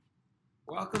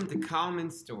Welcome to Kalman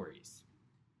Stories.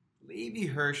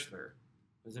 Levi Hirschler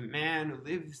was a man who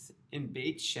lives in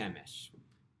Beit Shemesh.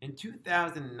 In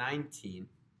 2019,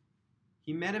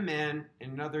 he met a man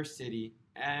in another city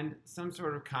and some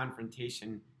sort of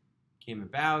confrontation came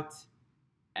about,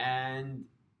 and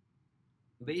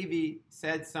Levi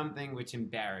said something which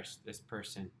embarrassed this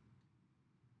person.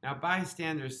 Now,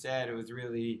 bystanders said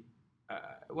it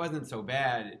wasn't so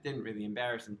bad. It didn't really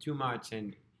embarrass him too much,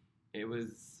 and it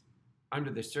was, under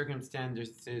the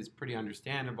circumstances, pretty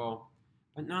understandable.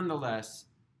 But nonetheless,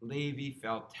 Levi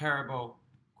felt terrible.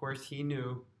 Of course, he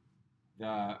knew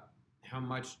how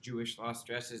much Jewish law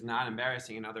stresses not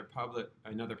embarrassing another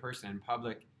person in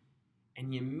public,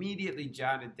 and he immediately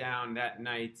jotted down that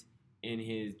night in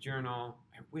his journal,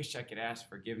 "I wish I could ask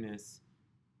forgiveness.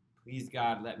 Please,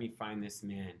 God, let me find this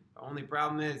man." The only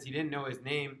problem is he didn't know his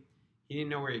name. He didn't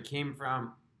know where he came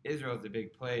from. Israel's a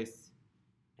big place.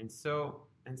 And so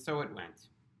it went.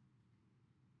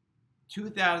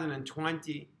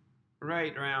 2020,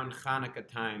 right around Hanukkah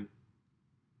time,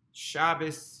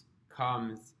 Shabbos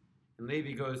comes, and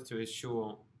Levi goes to his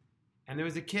shul. And there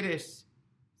was a kiddush,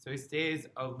 so he stays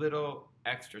a little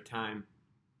extra time.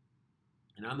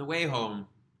 And on the way home,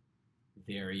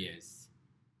 there he is.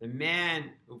 The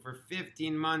man who for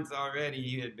 15 months already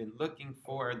he had been looking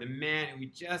for, the man who he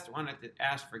just wanted to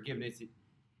ask forgiveness.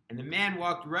 And the man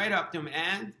walked right up to him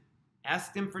and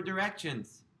asked him for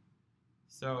directions.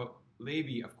 So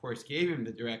Levi, of course, gave him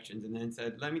the directions and then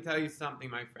said, "Let me tell you something,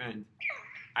 my friend.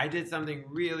 I did something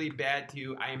really bad to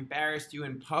you. I embarrassed you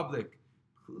in public.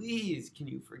 Please, can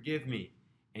you forgive me?"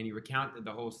 And he recounted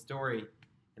the whole story.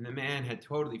 And the man had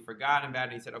totally forgotten about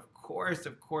it. He said, of course,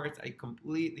 I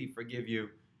completely forgive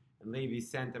you." And Levi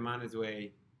sent him on his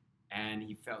way. And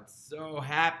he felt so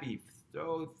happy,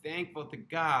 so thankful to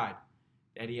God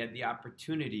that he had the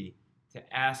opportunity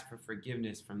to ask for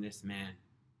forgiveness from this man.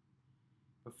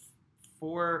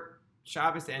 Before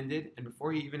Shabbos ended, and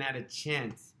before he even had a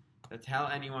chance to tell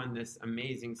anyone this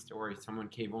amazing story, someone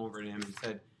came over to him and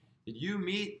said, "Did you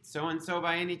meet so-and-so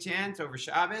by any chance over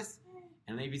Shabbos?"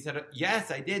 And Levi said, "Yes,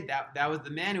 I did. That was the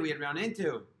man who we had run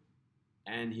into."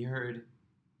 And he heard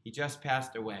he just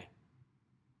passed away.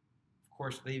 Of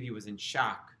course, Levi was in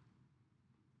shock.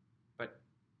 But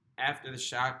after the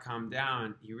shock calmed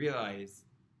down, he realized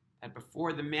that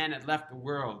before the man had left the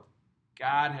world,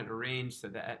 God had arranged so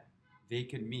that they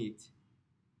could meet,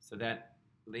 so that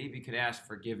Levi could ask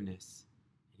forgiveness,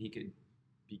 and he could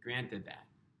be granted that.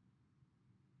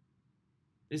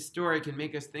 This story can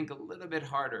make us think a little bit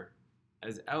harder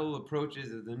as Elul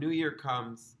approaches, as the new year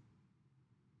comes.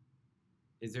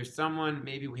 Is there someone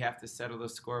maybe we have to settle the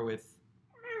score with?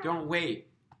 Don't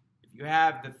wait. If you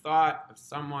have the thought of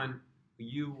someone who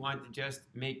you want to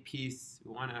just make peace,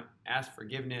 who want to ask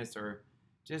forgiveness or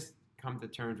just come to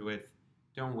terms with,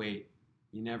 don't wait.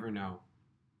 You never know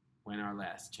when our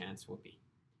last chance will be.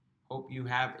 Hope you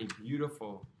have a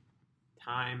beautiful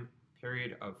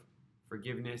period of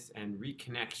forgiveness and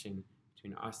reconnection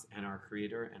between us and our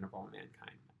Creator and of all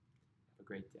mankind. Have a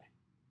great day.